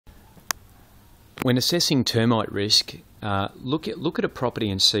When assessing termite risk, look at a property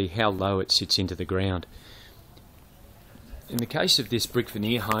and see how low it sits into the ground. In the case of this brick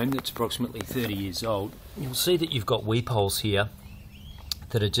veneer home that's approximately 30 years old, you'll see that you've got weep holes here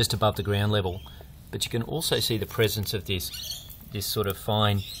that are just above the ground level, but you can also see the presence of this sort of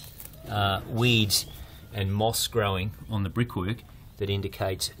fine weeds and moss growing on the brickwork that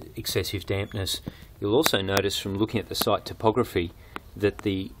indicates excessive dampness. You'll also notice from looking at the site topography that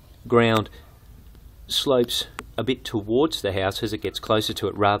the ground slopes a bit towards the house as it gets closer to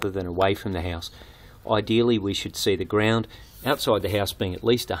it rather than away from the house. Ideally, we should see the ground outside the house being at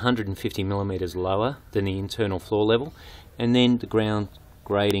least 150 millimetres lower than the internal floor level, and then the ground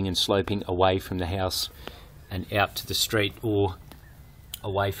grading and sloping away from the house and out to the street or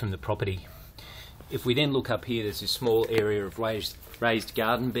away from the property. If we then look up here, there's this small area of raised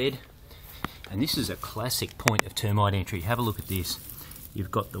garden bed, and this is a classic point of termite entry. Have a look at this.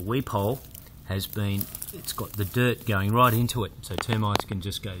 You've got the weep hole it's got the dirt going right into it, so termites can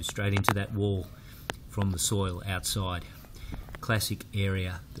just go straight into that wall from the soil outside. Classic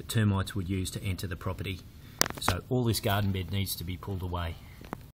area that termites would use to enter the property. So all this garden bed needs to be pulled away.